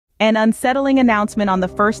An unsettling announcement on the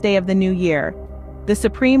first day of the new year. The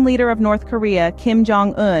supreme leader of North Korea, Kim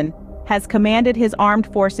Jong-un, has commanded his armed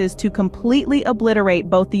forces to completely obliterate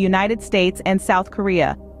both the United States and South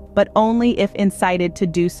Korea, but only if incited to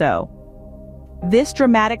do so. This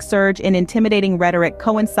dramatic surge in intimidating rhetoric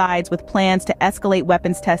coincides with plans to escalate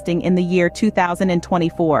weapons testing in the year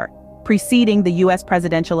 2024, preceding the U.S.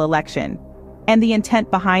 presidential election. And the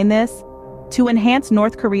intent behind this? To enhance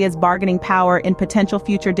North Korea's bargaining power in potential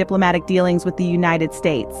future diplomatic dealings with the United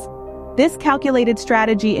States. This calculated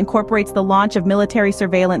strategy incorporates the launch of military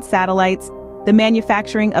surveillance satellites, the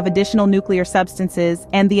manufacturing of additional nuclear substances,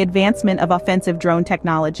 and the advancement of offensive drone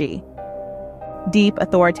technology. Deep,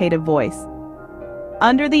 authoritative voice.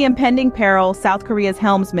 Under the impending peril, South Korea's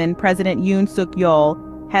helmsman, President Yoon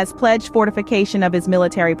Suk-yeol, has pledged fortification of his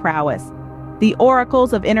military prowess. The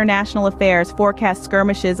oracles of international affairs forecast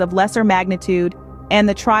skirmishes of lesser magnitude and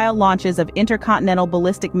the trial launches of intercontinental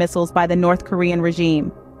ballistic missiles by the North Korean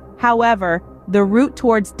regime. However, the route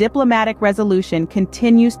towards diplomatic resolution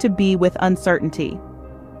continues to be with uncertainty.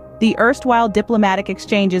 The erstwhile diplomatic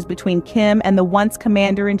exchanges between Kim and the once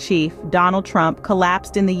commander-in-chief, Donald Trump,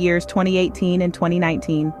 collapsed in the years 2018 and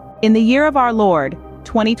 2019. In the year of our Lord,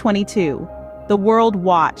 2022, the world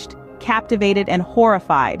watched, captivated and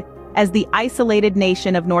horrified, as the isolated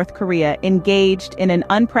nation of North Korea engaged in an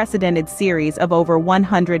unprecedented series of over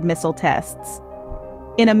 100 missile tests.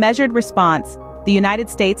 In a measured response, the United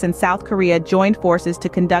States and South Korea joined forces to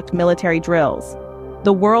conduct military drills.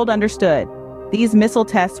 The world understood. These missile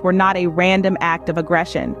tests were not a random act of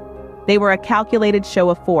aggression. They were a calculated show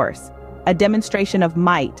of force, a demonstration of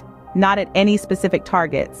might, not at any specific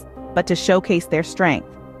targets, but to showcase their strength.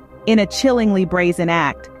 In a chillingly brazen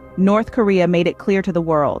act, North Korea made it clear to the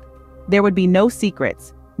world. There would be no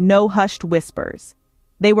secrets, no hushed whispers.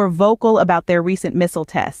 They were vocal about their recent missile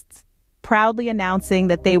tests, proudly announcing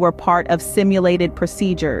that they were part of simulated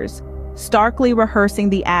procedures, starkly rehearsing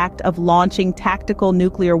the act of launching tactical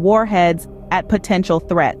nuclear warheads at potential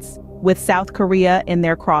threats, with South Korea in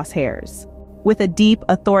their crosshairs. With a deep,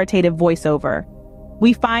 authoritative voiceover,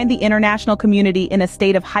 we find the international community in a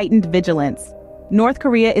state of heightened vigilance. North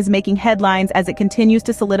Korea is making headlines as it continues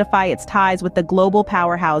to solidify its ties with the global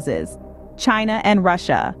powerhouses, China and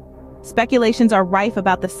Russia. Speculations are rife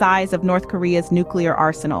about the size of North Korea's nuclear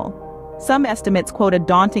arsenal. Some estimates quote a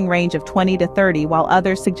daunting range of 20 to 30, while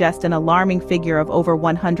others suggest an alarming figure of over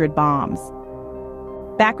 100 bombs.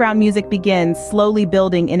 Background music begins, slowly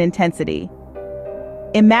building in intensity.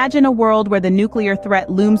 Imagine a world where the nuclear threat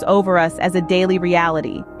looms over us as a daily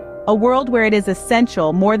reality. A world where it is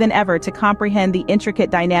essential more than ever to comprehend the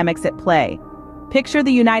intricate dynamics at play. Picture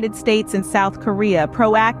the United States and South Korea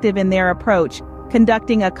proactive in their approach,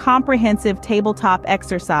 conducting a comprehensive tabletop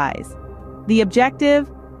exercise. The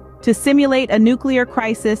objective? To simulate a nuclear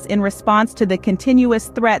crisis in response to the continuous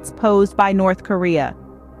threats posed by North Korea.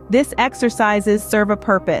 These exercises serve a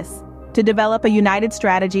purpose: to develop a united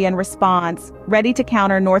strategy and response, ready to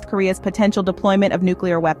counter North Korea's potential deployment of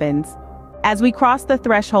nuclear weapons. As we cross the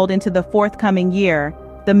threshold into the forthcoming year,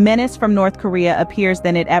 the menace from North Korea appears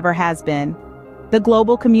than it ever has been. The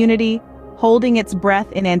global community, holding its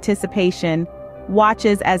breath in anticipation,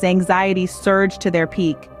 watches as anxieties surge to their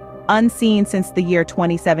peak, unseen since the year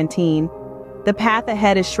 2017. The path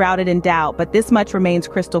ahead is shrouded in doubt, but this much remains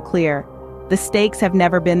crystal clear. The stakes have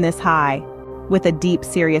never been this high, with a deep,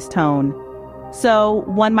 serious tone. So,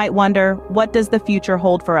 one might wonder, what does the future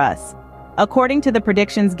hold for us? According to the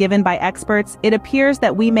predictions given by experts, it appears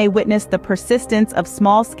that we may witness the persistence of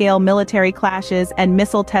small-scale military clashes and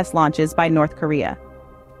missile test launches by North Korea.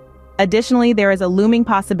 Additionally, there is a looming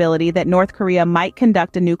possibility that North Korea might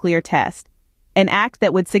conduct a nuclear test, an act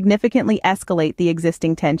that would significantly escalate the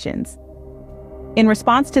existing tensions. In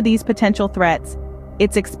response to these potential threats,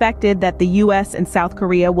 it's expected that the U.S. and South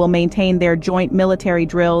Korea will maintain their joint military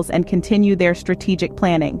drills and continue their strategic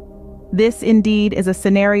planning. This indeed is a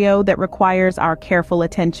scenario that requires our careful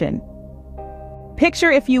attention.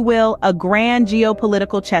 Picture, if you will, a grand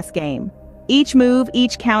geopolitical chess game. Each move,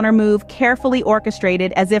 each counter-move carefully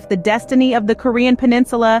orchestrated as if the destiny of the Korean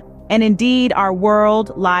Peninsula, and indeed our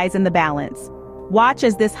world, lies in the balance. Watch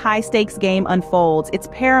as this high-stakes game unfolds. It's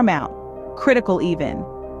paramount, critical even,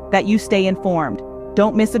 that you stay informed.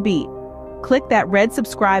 Don't miss a beat. Click that red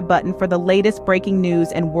subscribe button for the latest breaking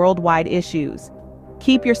news and worldwide issues.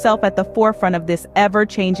 Keep yourself at the forefront of this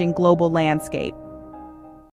ever-changing global landscape.